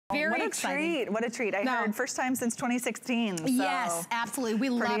Very exciting. What a treat. I heard first time since 2016. So yes, absolutely. We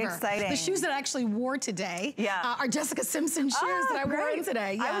love her. Exciting. The shoes that I actually wore today are Jessica Simpson shoes that I wore in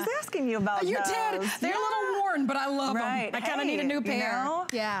today. Yeah. I was asking you about those. You did. They're a little worn, but I love them. I kind of need a new pair.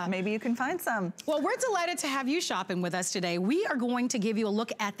 Yeah. Maybe you can find some. Well, we're delighted to have you shopping with us today. We are going to give you a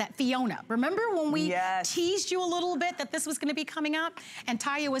look at that Fiona. Remember when we teased you a little bit that this was going to be coming up? And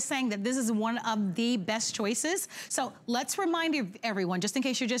Taya was saying that this is one of the best choices. So let's remind everyone, just in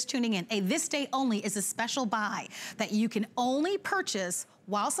case you're just tuning in, this day only is a special buy that you can only purchase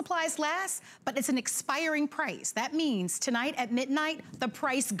while supplies last, but it's an expiring price. That means tonight at midnight, the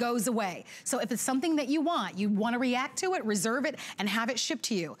price goes away. So if it's something that you want to react to it, reserve it, and have it shipped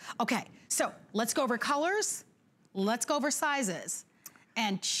to you. Okay, so let's go over colors, let's go over sizes,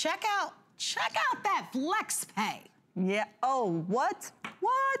 and check out that flex pay. Yeah, oh, what?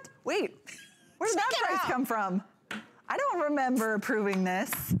 Wait, where did that price come from? I don't remember approving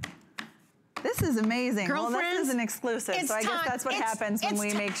this. This is amazing. Girlfriends, well, this is an exclusive, so I guess that's what happens when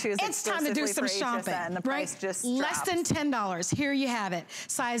we make shoes exclusively for HSN. It's time to do some shopping. The price just drops. Less than $10. Here you have it.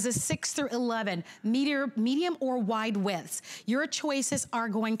 Sizes 6 through 11, medium or wide widths. Your choices are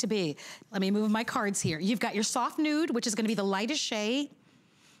going to be, let me move my cards here. You've got your soft nude, which is going to be the lightest shade.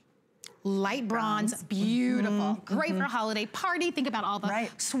 Light bronze, beautiful. Great for a holiday party. Think about all the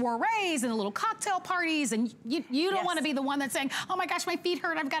soirees and the little cocktail parties, and you don't want to be the one that's saying, oh my gosh, my feet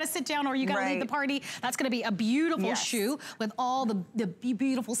hurt, I've got to sit down, or you got to leave the party. That's going to be a beautiful shoe with all the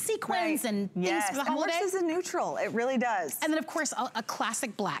beautiful sequins and things for the holiday. It works as a neutral, it really does. And then of course, a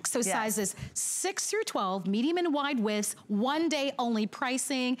classic black. So sizes 6 through 12, medium and wide widths, one day only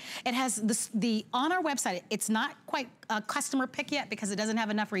pricing. It has on our website, it's not quite a customer pick yet because it doesn't have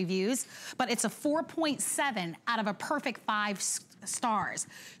enough reviews, but it's a 4.7 out of a perfect 5 stars.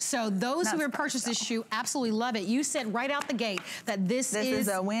 So those who have purchased this shoe absolutely love it. You said right out the gate that this is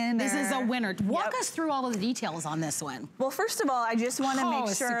a winner. This is a winner. Walk us through all of the details on this one. Well, first of all, I just want to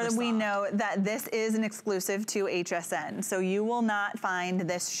make sure that we know that this is an exclusive to HSN. So you will not find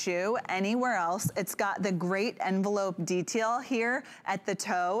this shoe anywhere else. It's got the great envelope detail here at the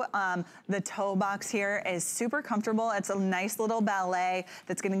toe. The toe box here is super comfortable. It's a nice little ballet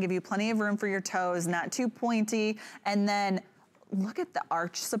that's going to give you plenty of room for your toes, not too pointy. And then look at the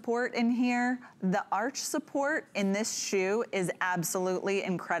arch support in here. The arch support in this shoe is absolutely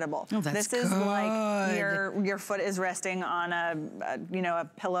incredible. Oh, that's this is like your foot is resting on a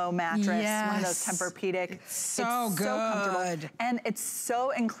pillow mattress, one of those Tempur-Pedic. It's so comfortable. And it's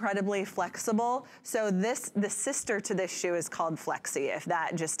so incredibly flexible. So the sister to this shoe is called Flexi, if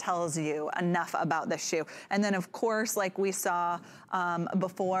that just tells you enough about the shoe. And then of course, like we saw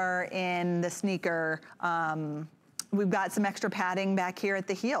before in the sneaker, we've got some extra padding back here at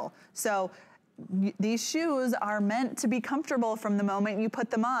the heel. So these shoes are meant to be comfortable from the moment you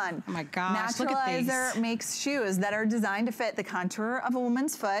put them on. Oh my gosh, Naturalizer makes shoes that are designed to fit the contour of a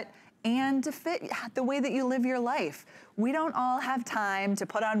woman's foot and to fit the way that you live your life. We don't all have time to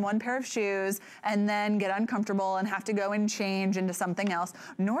put on one pair of shoes and then get uncomfortable and have to go and change into something else,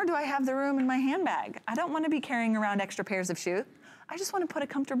 nor do I have the room in my handbag. I don't want to be carrying around extra pairs of shoes. I just want to put a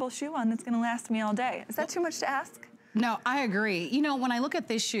comfortable shoe on that's going to last me all day. Is that too much to ask? No, I agree. You know, when I look at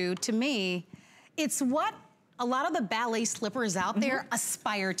this shoe, to me, it's what a lot of the ballet slippers out there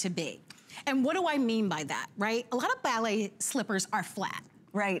aspire to be. And what do I mean by that, right? A lot of ballet slippers are flat.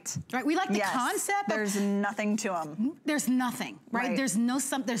 Right. Right. We like the concept. There's nothing to them. There's nothing, right? There's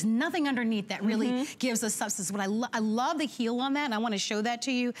nothing underneath that really gives us substance. What I love the heel on that, and I want to show that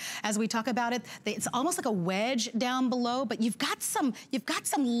to you as we talk about it. It's almost like a wedge down below, but you've got some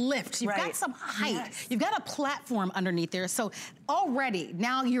lift, you've got some height, you've got a platform underneath there. So already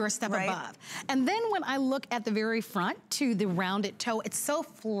now you're a step above. And then when I look at the very front to the rounded toe, it's so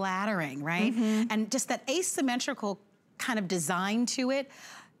flattering, right? And just that asymmetrical kind of design to it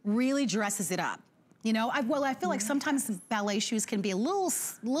really dresses it up. You know, I feel like sometimes ballet shoes can be a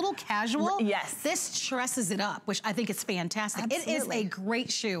little casual. Yes. This dresses it up, which I think is fantastic. Absolutely. It is a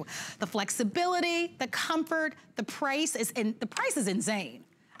great shoe. The flexibility, the comfort, the price is insane.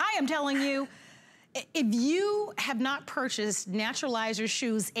 I am telling you, if you have not purchased Naturalizer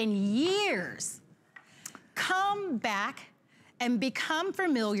shoes in years, come back and become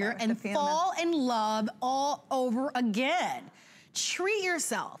familiar and fall in love all over again. Treat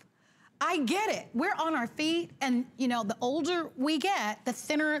yourself. I get it. We're on our feet, and you know, the older we get, the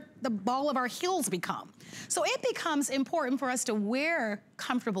thinner the ball of our heels become. So it becomes important for us to wear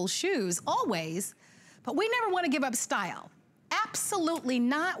comfortable shoes always, but we never want to give up style. Absolutely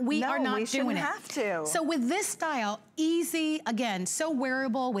not. We are not doing it. No, we shouldn't have to. So with this style, easy, again, so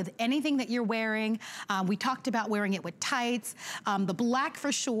wearable with anything that you're wearing. We talked about wearing it with tights. The black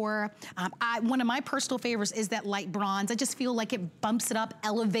for sure. One of my personal favorites is that light bronze. I just feel like it bumps it up,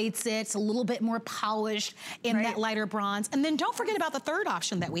 elevates it. It's a little bit more polished in that lighter bronze. And then don't forget about the third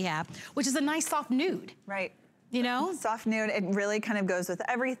option that we have, which is a nice soft nude. Right. You know? Soft nude, it really kind of goes with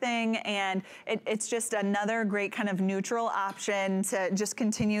everything, and it's just another great kind of neutral option to just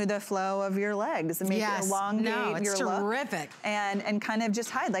continue the flow of your legs and make it elongate your look. Terrific. And kind of just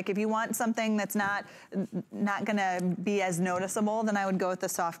hide. Like if you want something that's not gonna be as noticeable, then I would go with the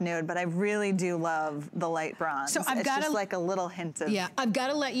soft nude, but I really do love the light bronze. So it's just like a little hint of... Yeah, I've got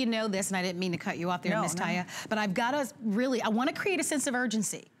to let you know this, and I didn't mean to cut you off there, Miss Taya, but I've got to really, I want to create a sense of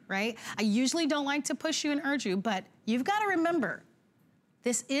urgency. Right? I usually don't like to push you and urge you, but you've got to remember,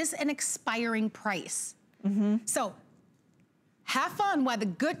 this is an expiring price. So have fun while the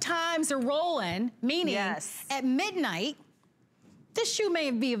good times are rolling, meaning at midnight, this shoe may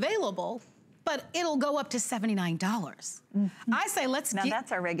be available, but it'll go up to $79. I say let's Now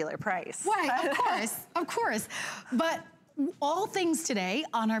that's our regular price. Right, of course, of course. But all things today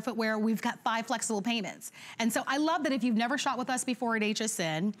on our footwear, we've got 5 flexible payments. And so I love that if you've never shopped with us before at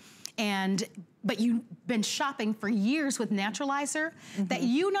HSN, but you've been shopping for years with Naturalizer, that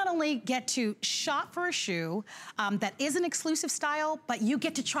you not only get to shop for a shoe that is an exclusive style, but you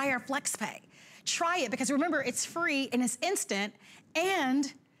get to try our FlexPay. Try it, because remember, it's free and it's instant,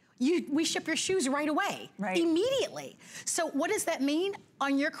 and we ship your shoes right away, immediately. So what does that mean?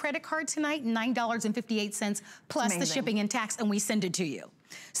 On your credit card tonight, $9.58 plus the shipping and tax, and we send it to you.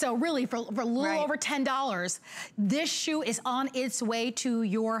 So really, for a little over $10, this shoe is on its way to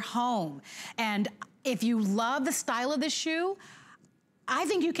your home. And if you love the style of this shoe, I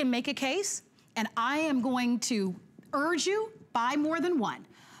think you can make a case, and I am going to urge you, buy more than one.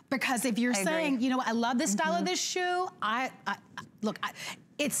 Because if you're saying, you know what, I love this style of this shoe, look,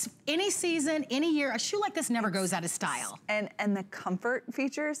 it's any season, any year, a shoe like this never goes out of style. And the comfort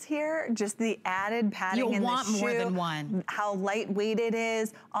features here, just the added padding in the shoe. You'll want more than one. How lightweight it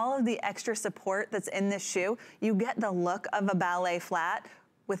is, all of the extra support that's in this shoe. You get the look of a ballet flat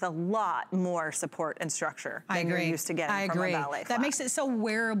with a lot more support and structure than you're used to getting from a ballet flat. That makes it so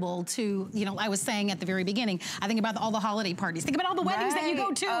wearable to, you know, I was saying at the very beginning, I think about all the holiday parties. Think about all the weddings that you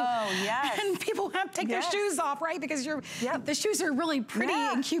go to. Oh, yes. And people have to take their shoes off, right? Because the shoes are really pretty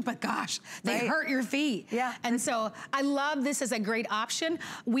and cute, but gosh, they hurt your feet. And so I love this as a great option.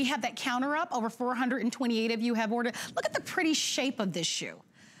 We have that counter up. Over 428 of you have ordered. Look at the pretty shape of this shoe.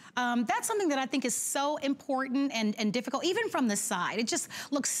 That's something that I think is so important and difficult, even from the side. It just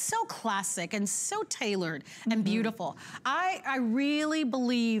looks so classic and so tailored and beautiful. I really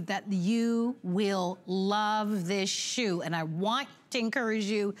believe that you will love this shoe, and I want to encourage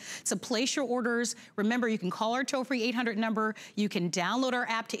you to place your orders. Remember, you can call our toll-free 800 number. You can download our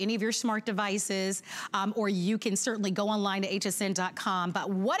app to any of your smart devices, or you can certainly go online to hsn.com. But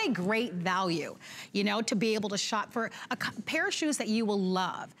what a great value, you know, to be able to shop for a pair of shoes that you will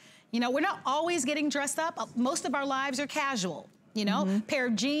love. You know, we're not always getting dressed up. Most of our lives are casual, you know, pair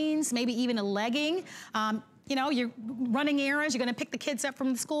of jeans, maybe even a legging. You know, you're running errands, you're gonna pick the kids up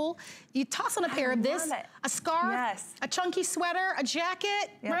from the school. You toss on a pair of this, a scarf, a chunky sweater, a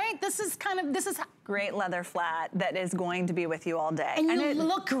jacket, right? This is great leather flat that is going to be with you all day. And you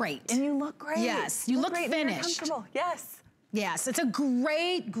look great. And you look great. Yes, you look finished. Comfortable. Yes. Yes, it's a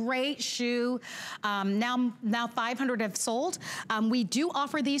great, great shoe. Now 500 have sold. We do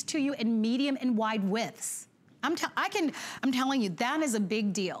offer these to you in medium and wide widths. I'm telling you, that is a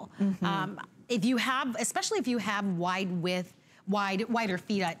big deal. If you have, especially if you have wider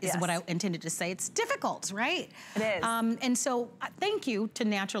feet, is what I intended to say. It's difficult, right? It is. And so thank you to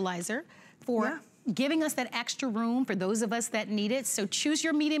Naturalizer for giving us that extra room for those of us that need it. So choose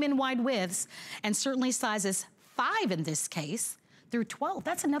your medium and wide widths, and certainly sizes 5 in this case through 12.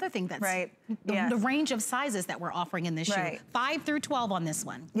 That's another thing that's the range of sizes that we're offering in this shoe. 5 through 12 on this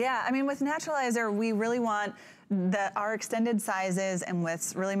one. Yeah, I mean, with Naturalizer, we really want our extended sizes and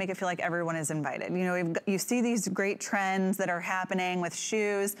widths really make it feel like everyone is invited. You know, you see these great trends that are happening with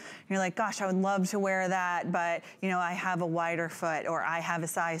shoes. And you're like, gosh, I would love to wear that, but you know, I have a wider foot, or I have a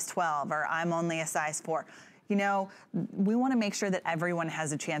size 12, or I'm only a size 4. You know, we want to make sure that everyone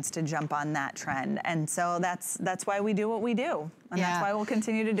has a chance to jump on that trend. And so that's why we do what we do. And that's why we'll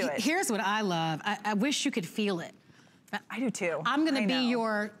continue to do it. Here's what I love. I wish you could feel it. I do too. I'm going to be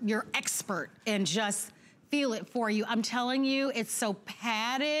your expert and just feel it for you. I'm telling you, it's so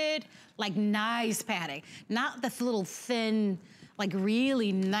padded, like nice padding. Not this little thin, like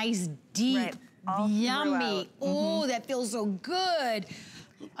really nice, deep Yummy. Oh, that feels so good.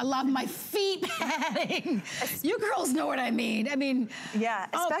 I love my feet padding. You girls know what I mean. I mean, yeah,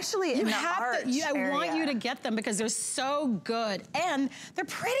 especially in the arch area. I want you to get them because they're so good and they're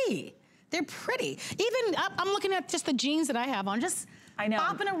pretty. They're pretty. Even I'm looking at just the jeans that I have on, just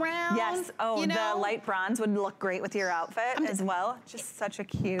bopping around. Yes. Oh, you know? The light bronze would look great with your outfit as well. Just such a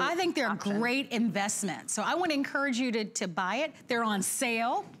cute I think they're option. a great investment. So I want to encourage you to buy it. They're on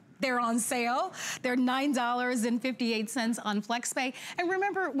sale. They're on sale. They're $9.58 on FlexPay. And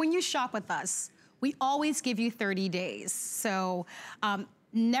remember, when you shop with us, we always give you 30 days. So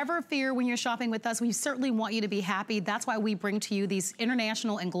never fear when you're shopping with us. We certainly want you to be happy. That's why we bring to you these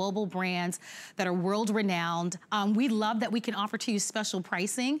international and global brands that are world-renowned. We love that we can offer to you special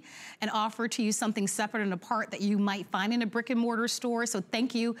pricing and offer to you something separate and apart that you might find in a brick and mortar store. So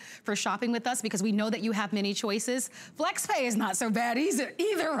thank you for shopping with us because we know that you have many choices. FlexPay is not so bad either,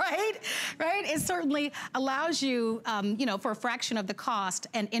 right? Right? It certainly allows you, you know, for a fraction of the cost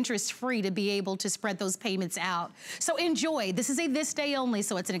and interest-free to be able to spread those payments out. So enjoy. This is a this day only.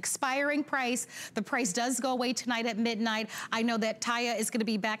 So it's an expiring price. The price does go away tonight at midnight. I know that Taya is gonna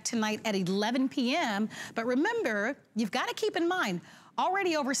be back tonight at 11 p.m. But remember, you've gotta keep in mind,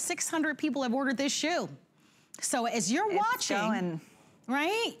 already over 600 people have ordered this shoe. So as you're watching,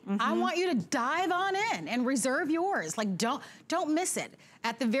 right? I want you to dive on in and reserve yours. Like don't miss it.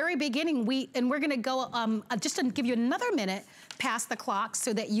 At the very beginning, we're gonna go, just to give you another minute past the clock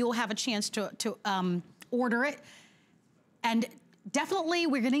so that you'll have a chance to order it. And definitely,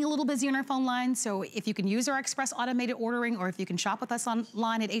 we're getting a little busy on our phone line, so if you can use our express automated ordering or if you can shop with us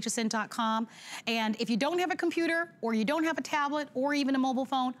online at hsn.com. And if you don't have a computer or you don't have a tablet or even a mobile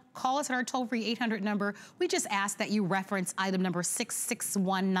phone, call us at our toll-free 800 number. We just ask that you reference item number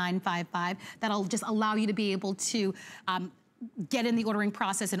 661955. That'll just allow you to be able to get in the ordering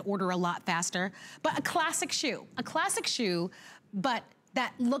process and order a lot faster. But a classic shoe, but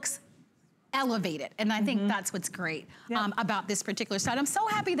that looks elevated. And I think that's what's great about this particular site. I'm so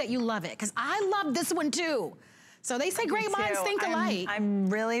happy that you love it because I love this one too. So they say great minds think alike. I'm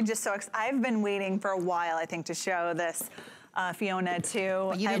really just so excited. I've been waiting for a while, I think, to show this Fiona to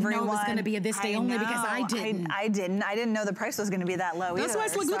but you didn't know it was going to be a this day only because I didn't. I didn't know the price was going to be that low either.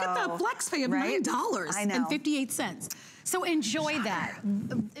 That's why look at the FlexPay of $9.58. So enjoy that.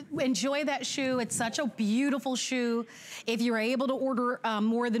 Enjoy that shoe. It's such a beautiful shoe. If you're able to order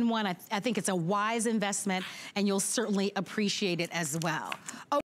more than one, I think it's a wise investment and you'll certainly appreciate it as well.